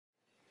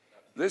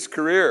This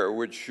career,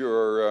 which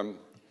you're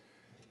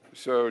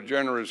so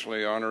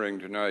generously honoring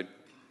tonight,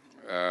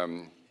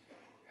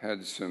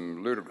 had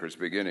some ludicrous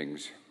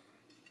beginnings,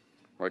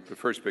 like the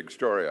first big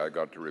story I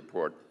got to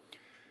report.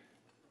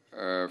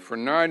 For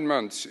 9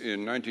 months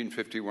in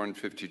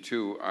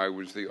 1951-52, I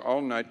was the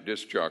all-night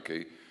disc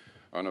jockey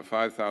on a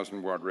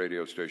 5,000-watt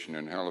radio station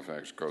in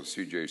Halifax called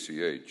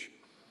CJCH.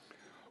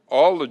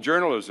 All the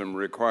journalism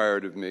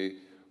required of me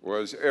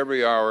was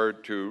every hour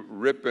to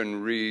rip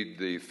and read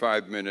the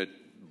 5-minute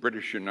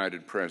British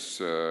United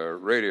Press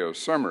radio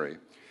summary.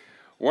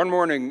 One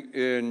morning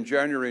in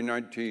January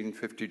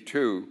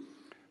 1952,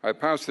 I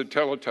passed the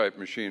teletype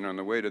machine on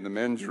the way to the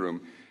men's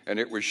room, and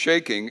it was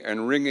shaking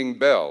and ringing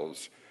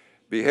bells,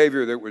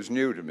 behavior that was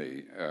new to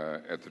me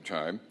at the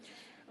time.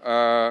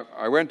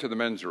 I went to the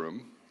men's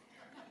room,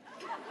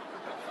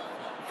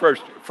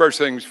 first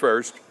things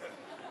first,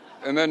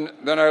 and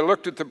then I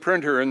looked at the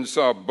printer and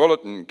saw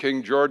bulletin,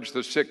 King George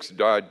VI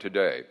died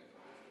today.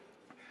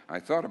 I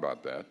thought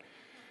about that.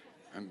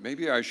 And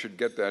maybe I should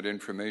get that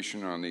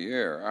information on the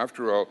air.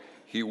 After all,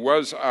 he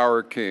was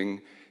our king.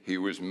 He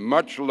was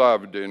much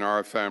loved in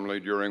our family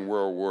during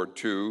World War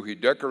II. He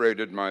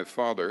decorated my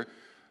father,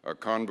 a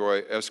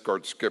convoy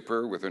escort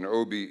skipper, with an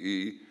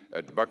OBE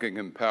at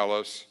Buckingham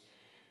Palace.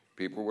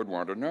 People would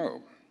want to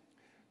know.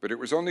 But it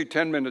was only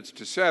 10 minutes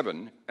to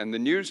 7, and the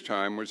news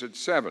time was at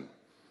 7.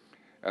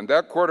 And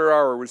that quarter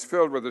hour was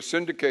filled with a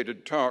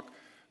syndicated talk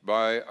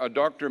by a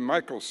Dr.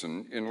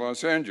 Michelson in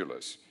Los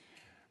Angeles.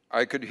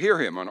 I could hear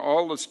him on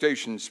all the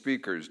station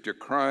speakers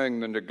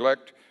decrying the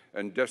neglect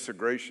and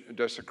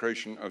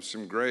desecration of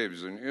some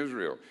graves in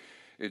Israel.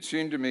 It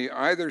seemed to me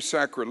either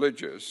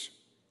sacrilegious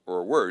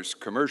or worse,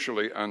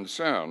 commercially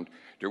unsound,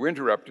 to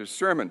interrupt his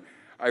sermon.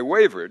 I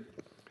wavered,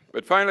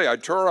 but finally I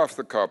tore off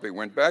the copy,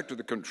 went back to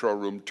the control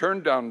room,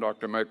 turned down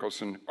Dr.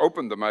 Michelson,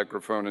 opened the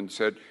microphone and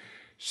said,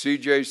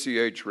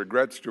 CJCH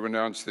regrets to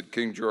announce that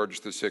King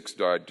George VI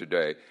died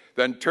today.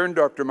 Then turned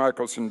Dr.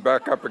 Michelson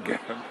back up again.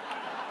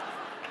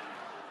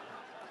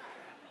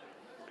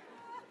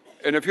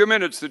 In a few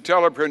minutes, the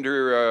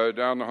teleprinter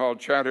down the hall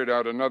chattered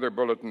out another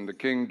bulletin. The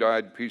king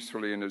died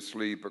peacefully in his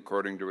sleep,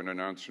 according to an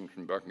announcement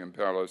from Buckingham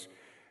Palace,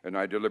 and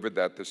I delivered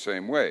that the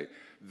same way.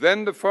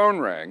 Then the phone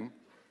rang,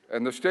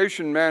 and the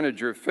station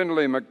manager,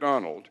 Finlay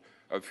MacDonald,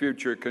 a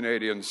future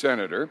Canadian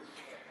senator,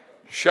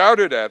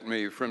 shouted at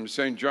me from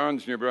St. John,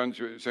 New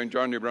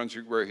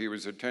Brunswick, where he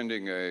was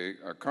attending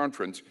a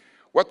conference,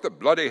 "What the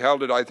bloody hell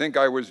did I think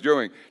I was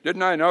doing?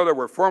 Didn't I know there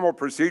were formal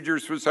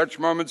procedures for such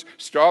moments?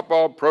 Stop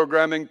all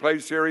programming, play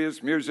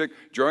serious music,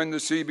 join the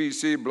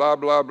CBC, blah,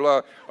 blah,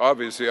 blah."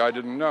 Obviously, I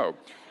didn't know.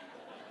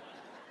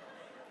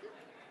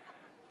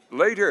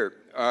 Later,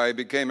 I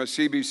became a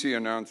CBC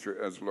announcer,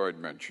 as Lloyd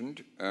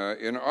mentioned,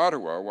 in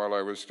Ottawa while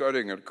I was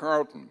studying at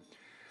Carleton.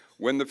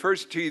 When the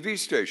first TV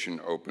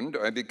station opened,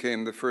 I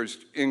became the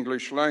first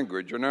English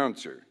language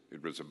announcer.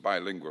 It was a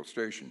bilingual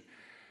station.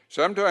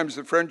 Sometimes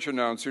the French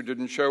announcer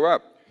didn't show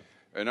up,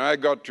 and I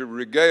got to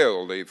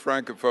regale the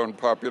francophone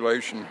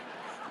population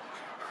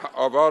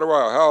of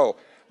Ottawa Hull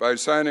by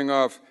signing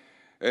off,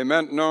 "Et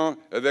maintenant,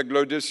 avec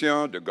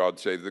l'audition de God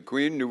Save the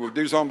Queen, nous vous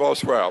disons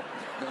bonsoir."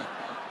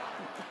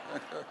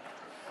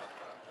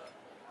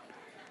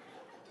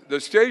 The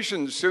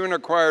station soon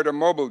acquired a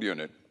mobile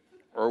unit,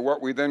 or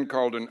what we then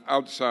called an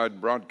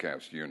outside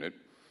broadcast unit,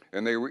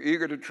 and they were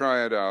eager to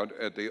try it out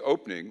at the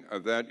opening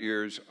of that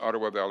year's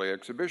Ottawa Valley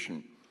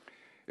exhibition.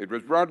 It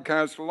was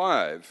broadcast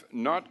live,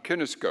 not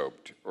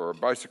kinescoped or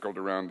bicycled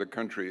around the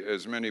country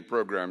as many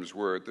programs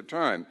were at the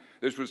time.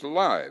 This was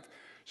live.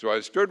 So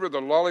I stood with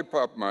a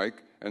lollipop mic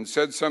and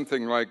said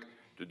something like,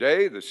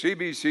 "Today, the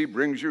CBC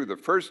brings you the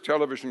first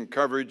television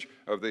coverage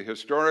of the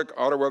historic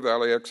Ottawa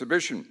Valley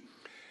exhibition.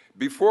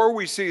 Before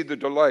we see the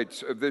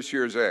delights of this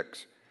year's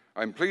X,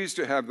 I'm pleased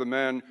to have the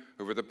man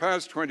who for the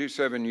past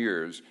 27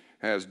 years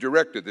has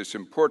directed this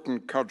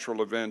important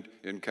cultural event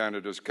in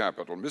Canada's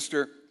capital,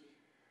 Mr.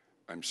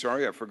 I'm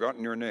sorry, I've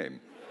forgotten your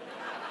name."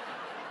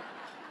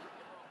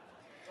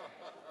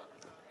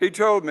 He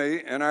told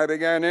me, and I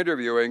began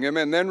interviewing him,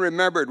 and then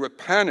remembered with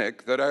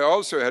panic that I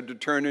also had to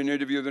turn and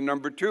interview the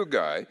number 2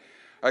 guy.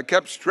 I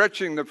kept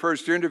stretching the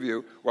first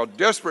interview while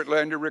desperately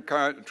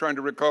trying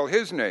to recall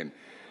his name.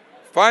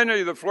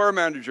 Finally, the floor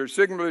manager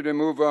signaled me to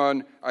move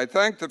on. I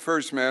thanked the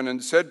first man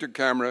and said to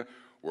camera,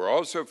 "We're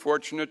also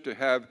fortunate to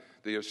have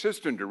the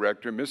assistant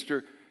director,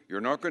 Mr.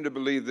 You're not going to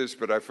believe this,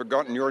 but I've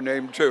forgotten your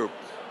name too."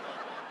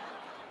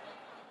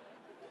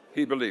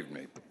 He believed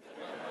me.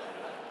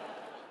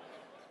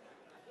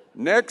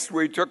 Next,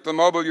 we took the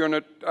mobile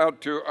unit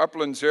out to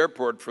Uplands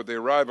Airport for the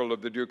arrival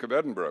of the Duke of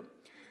Edinburgh.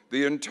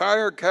 The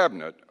entire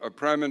cabinet of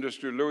Prime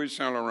Minister Louis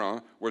Saint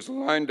Laurent was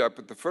lined up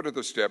at the foot of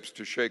the steps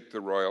to shake the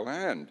royal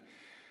hand.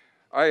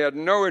 I had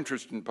no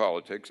interest in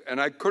politics, and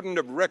I couldn't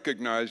have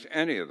recognized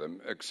any of them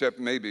except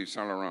maybe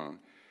Saint Laurent.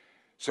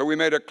 So we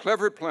made a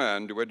clever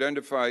plan to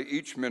identify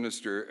each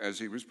minister as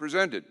he was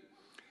presented.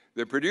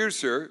 The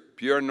producer,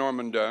 Pierre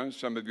Normandin,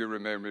 some of you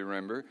may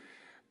remember,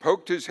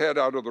 poked his head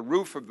out of the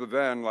roof of the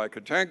van like a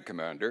tank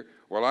commander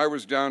while I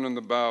was down in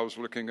the bows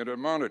looking at a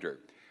monitor.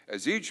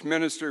 As each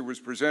minister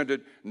was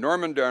presented,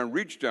 Norman Down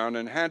reached down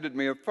and handed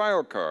me a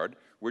file card,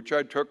 which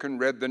I took and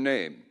read the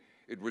name.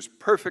 It was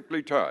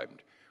perfectly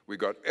timed. We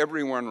got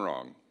everyone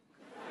wrong.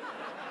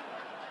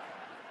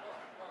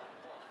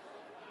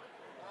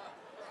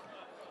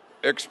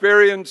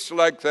 Experience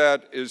like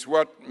that is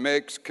what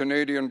makes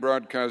Canadian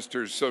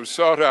broadcasters so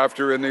sought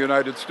after in the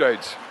United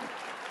States.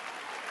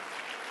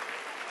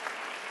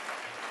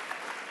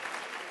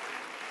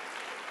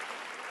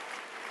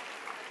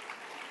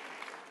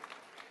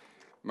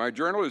 My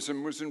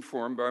journalism was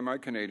informed by my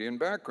Canadian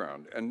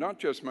background, and not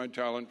just my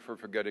talent for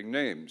forgetting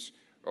names,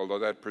 although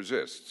that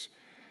persists.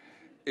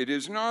 It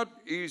is not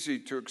easy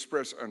to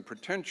express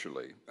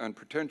unpretentiously,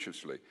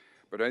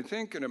 but I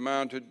think it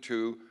amounted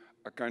to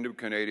a kind of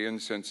Canadian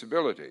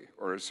sensibility,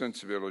 or a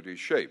sensibility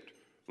shaped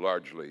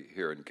largely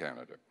here in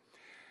Canada.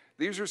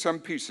 These are some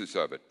pieces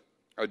of it: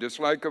 a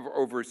dislike of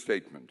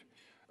overstatement,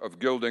 of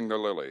gilding the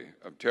lily,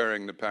 of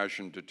tearing the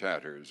passion to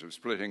tatters, of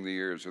splitting the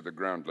ears of the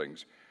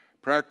groundlings,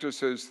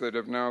 practices that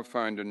have now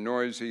found a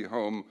noisy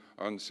home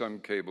on some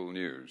cable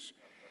news.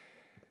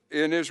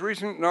 In his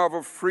recent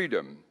novel,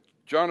 Freedom,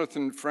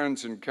 Jonathan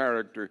Franzen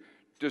character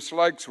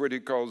dislikes what he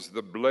calls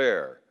the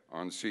blare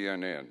on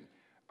CNN.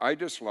 I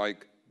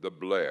dislike the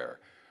blare.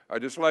 I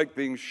dislike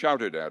being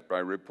shouted at by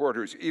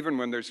reporters, even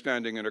when they're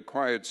standing in a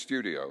quiet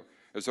studio,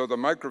 as though the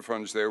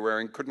microphones they're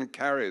wearing couldn't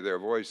carry their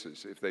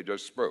voices if they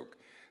just spoke.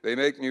 They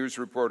make news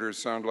reporters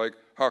sound like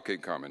hockey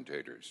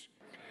commentators.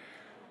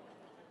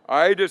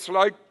 I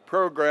dislike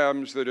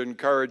programs that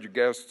encourage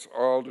guests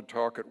all to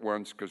talk at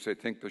once because they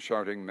think the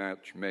shouting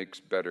match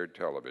makes better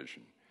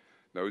television.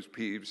 Those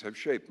peeves have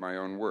shaped my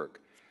own work.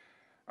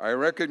 I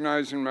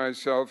recognize in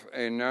myself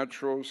a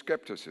natural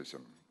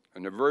skepticism,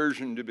 an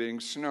aversion to being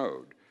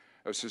snowed,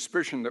 a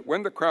suspicion that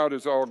when the crowd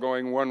is all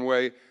going one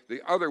way,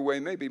 the other way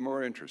may be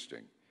more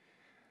interesting.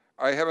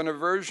 I have an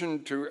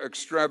aversion to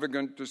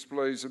extravagant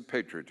displays of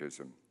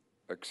patriotism,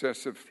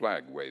 excessive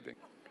flag waving.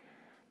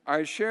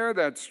 I share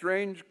that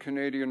strange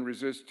Canadian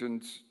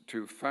resistance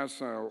to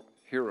facile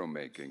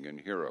hero-making and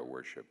hero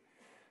worship,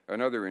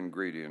 another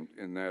ingredient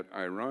in that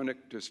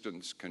ironic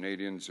distance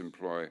Canadians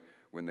employ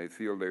when they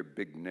feel their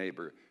big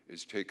neighbor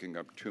is taking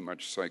up too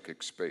much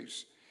psychic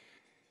space.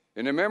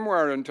 In a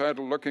memoir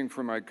entitled Looking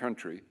for My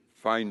Country,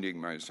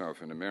 Finding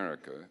Myself in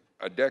America,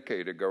 a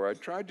decade ago, I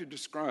tried to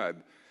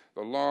describe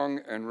the long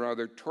and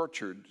rather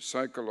tortured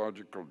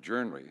psychological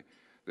journey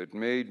that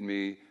made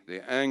me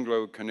the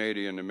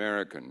Anglo-Canadian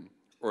American,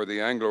 or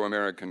the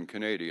Anglo-American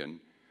Canadian,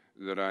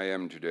 that I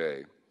am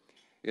today.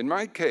 In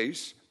my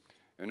case,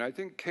 and I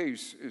think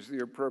case is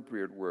the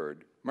appropriate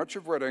word, much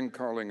of what I'm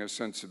calling a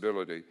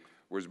sensibility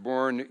was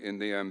born in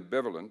the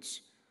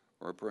ambivalence,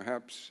 or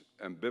perhaps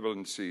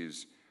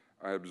ambivalencies,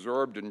 I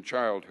absorbed in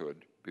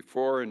childhood,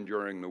 before and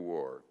during the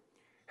war,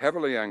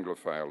 heavily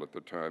Anglophile at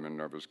the time in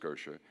Nova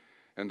Scotia,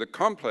 and the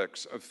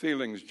complex of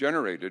feelings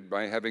generated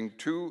by having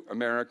two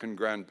American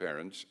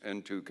grandparents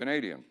and two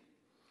Canadian.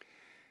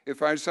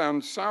 If I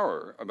sound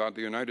sour about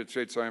the United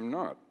States, I am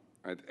not.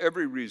 I have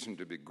every reason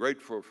to be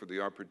grateful for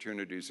the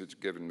opportunities it's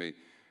given me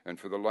and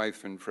for the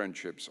life and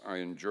friendships I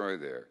enjoy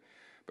there.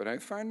 But I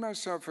find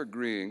myself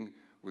agreeing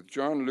with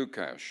John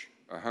Lukács,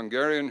 a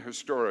Hungarian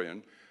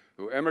historian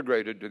who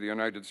emigrated to the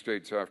United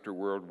States after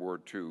World War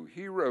II.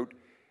 He wrote,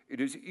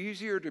 "It is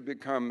easier to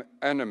become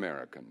an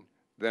American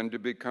than to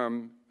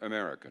become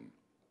American."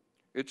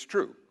 It's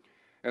true,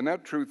 and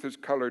that truth has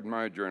colored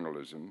my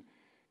journalism,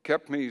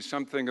 kept me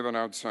something of an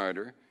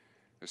outsider,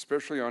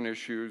 especially on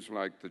issues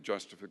like the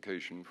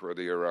justification for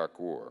the Iraq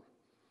War,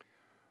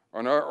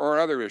 or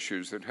other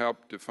issues that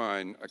help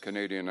define a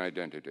Canadian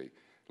identity,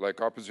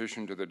 like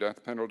opposition to the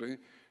death penalty,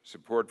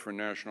 support for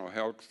national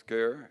health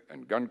care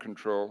and gun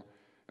control,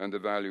 and the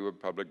value of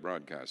public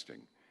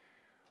broadcasting.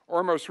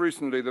 Or most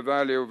recently, the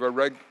value of a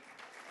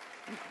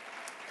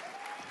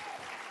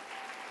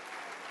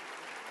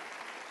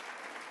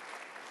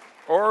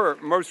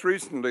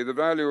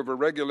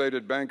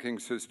regulated banking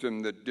system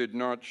that did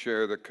not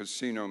share the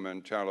casino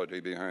mentality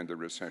behind the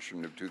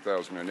recession of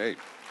 2008.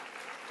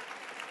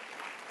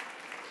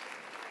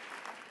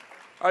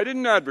 I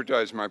didn't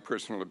advertise my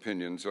personal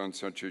opinions on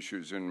such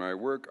issues in my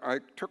work. I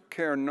took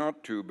care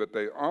not to, but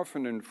they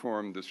often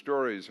informed the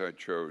stories I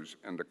chose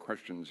and the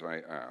questions I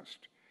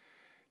asked.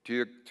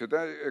 To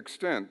that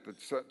extent that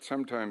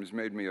sometimes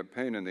made me a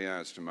pain in the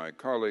ass to my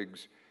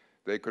colleagues,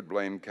 they could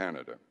blame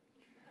Canada.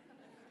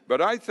 But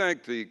I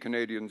thank the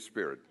Canadian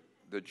spirit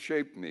that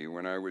shaped me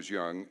when I was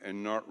young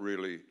and not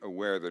really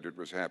aware that it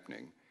was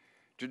happening.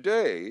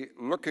 Today,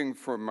 looking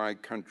for my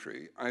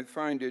country, I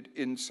find it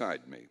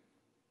inside me,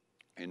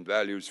 in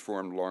values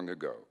formed long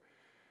ago.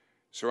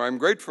 So I'm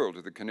grateful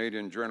to the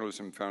Canadian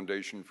Journalism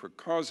Foundation for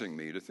causing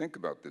me to think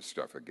about this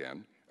stuff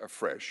again,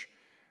 afresh,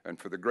 and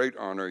for the great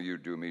honor you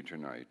do me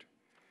tonight.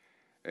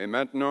 Et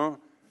maintenant,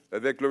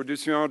 avec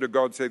l'audition de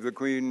God Save the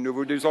Queen, nous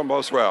vous disons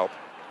bonsoir.